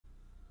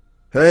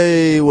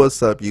Hey,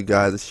 what's up you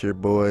guys? It's your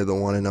boy, the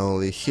one and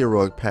only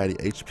Heroic Patty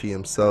HP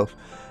himself,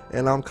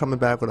 and I'm coming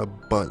back with a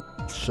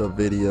bunch of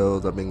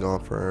videos. I've been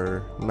gone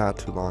for not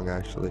too long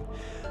actually,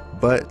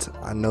 but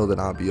I know that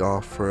I'll be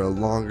off for a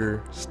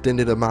longer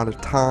extended amount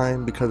of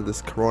time because of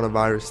this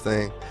coronavirus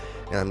thing,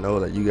 and I know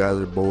that you guys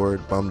are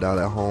bored, bummed out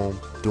at home,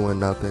 doing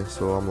nothing,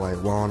 so I'm like,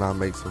 why don't I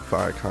make some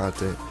fire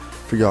content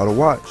for y'all to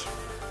watch?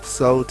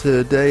 So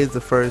today is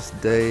the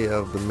first day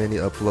of the mini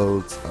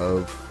uploads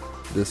of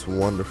this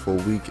wonderful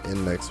week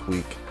and next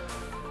week.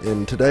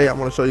 And today I'm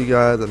going to show you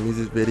guys a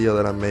music video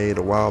that I made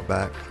a while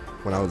back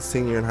when I was a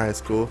senior in high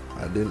school.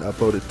 I didn't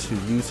upload it to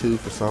YouTube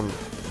for some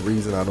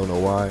reason, I don't know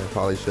why. I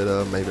probably should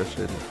have, maybe I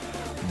shouldn't.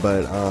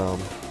 But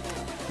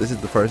this is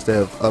the first day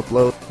of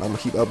upload. I'm going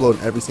to keep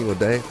uploading every single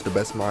day to the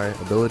best of my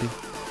ability,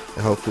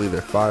 and hopefully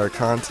they're fire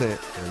content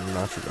and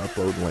not just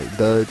uploading like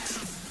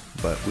duds.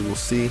 But we will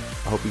see.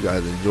 I hope you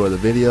guys enjoy the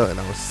video, and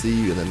I will see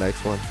you in the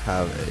next one.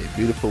 Have a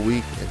beautiful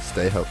week and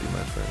stay healthy,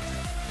 my friends.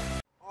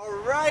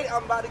 Alright,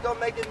 I'm about to go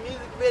make a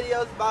music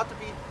video. It's about to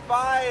be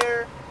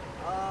fire.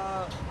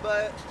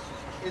 But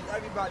is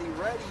everybody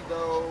ready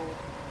though?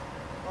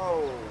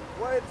 Oh,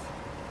 what?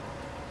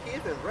 He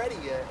isn't ready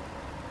yet.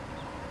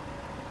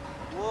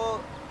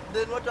 Well,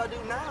 then what y'all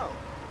do now?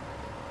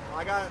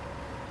 I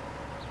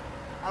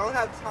don't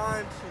have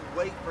time to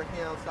wait for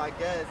him, so I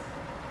guess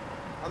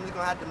I'm just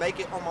gonna have to make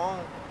it on my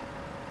own.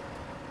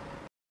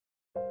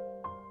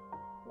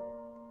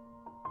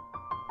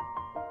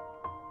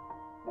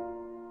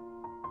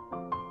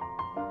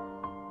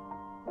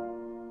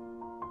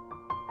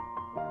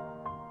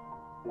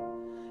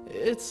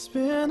 It's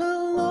been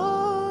a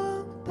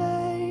long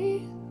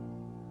day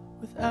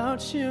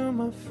without you,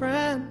 my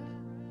friend,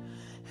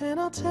 and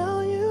I'll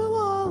tell you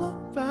all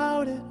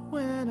about it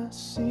when I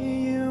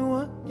see you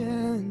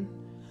again.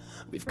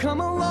 We've come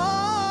a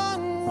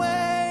long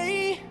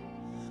way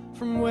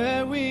from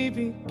where we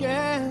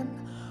began.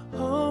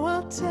 Oh,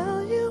 I'll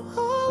tell you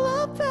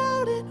all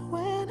about it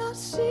when I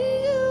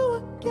see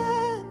you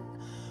again.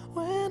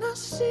 When I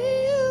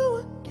see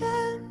you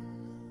again.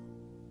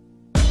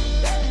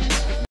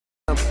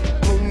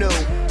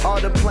 All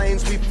the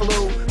planes we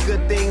flew,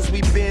 good things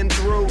we've been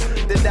through,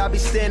 that I'll be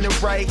standing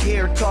right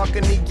here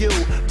talking to you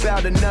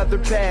about another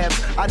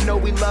path. I know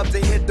we love to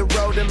hit the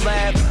road and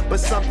laugh, but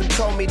something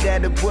told me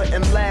that it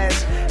wouldn't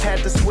last. Had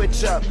to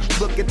switch up,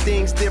 look at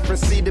things different,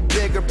 see the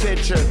bigger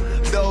picture.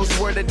 Those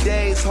were the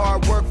days,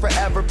 hard work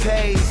forever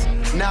pays.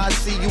 Now I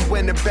see you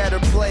in a better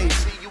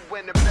place.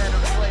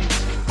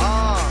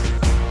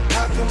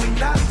 How can we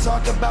not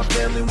talk about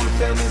family when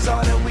family's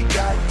all that we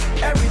got?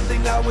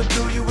 Everything I would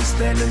do, you were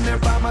standing there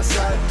by my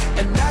side,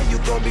 and now you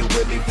gon' be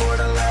with me for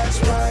the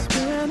last ride. It's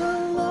been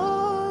a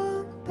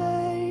long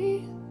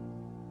day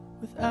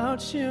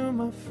without you,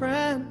 my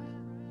friend,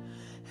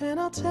 and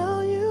I'll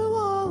tell you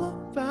all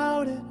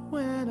about it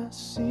when I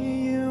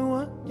see you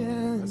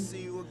again.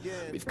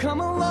 We've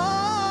come a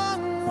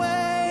long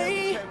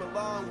way,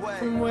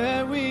 from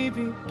where we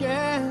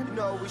began. You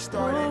know we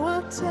started. Oh,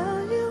 I'll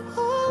tell you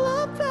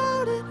all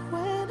about it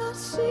when I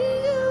see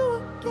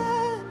you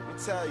again.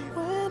 Tell you.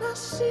 When I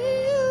see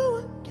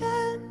you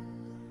again.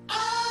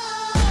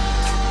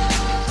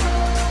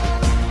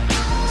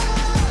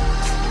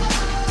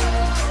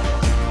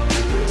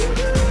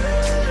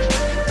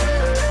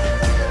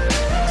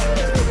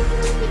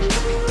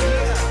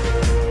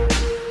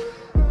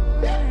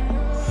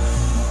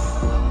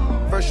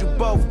 First you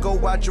both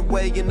go out your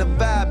way and the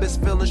vibe is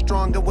feeling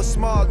strong, and what's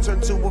small turn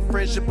to a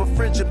friendship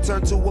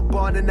turn to a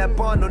bond, and that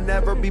bond will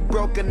never be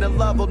broken, the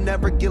love will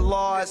never get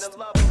lost.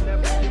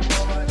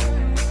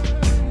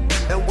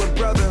 And when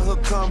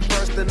brotherhood come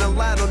first, then the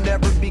line will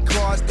never be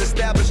crossed.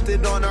 Established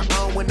it on our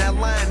own when that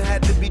line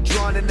had to be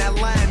drawn, and that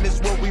line is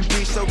what we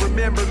reach, so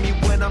remember me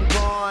when I'm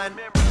gone.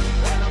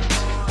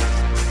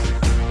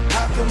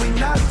 How can we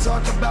not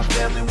talk about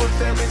family when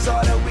family's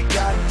all that we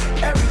got?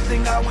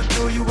 Everything I went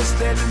through, you were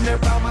standing there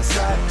by my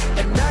side,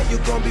 and now you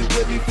gon' be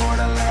with me for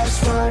the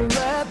last ride.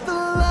 Let the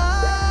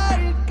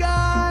light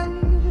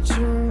guide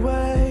your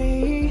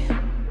way.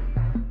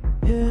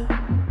 Yeah.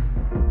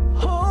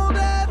 Hold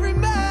every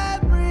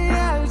memory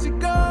as you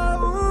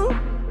go,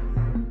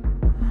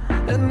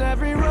 and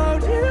every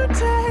road you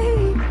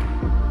take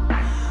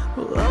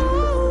will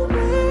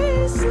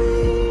always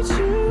lead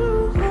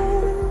you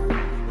home.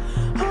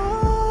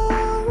 Oh,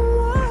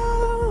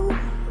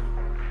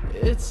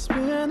 it's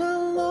been a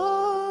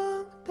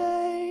long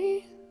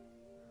day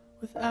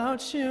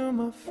without you,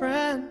 my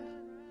friend,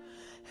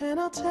 and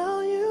I'll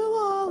tell you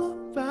all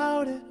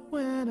about it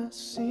when I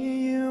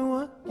see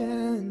you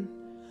again.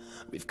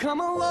 We've come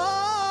a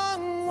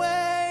long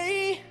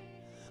way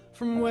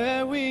from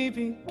where we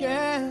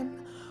began.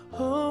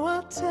 Oh,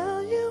 I'll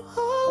tell you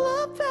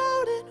all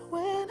about it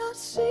when I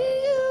see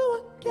you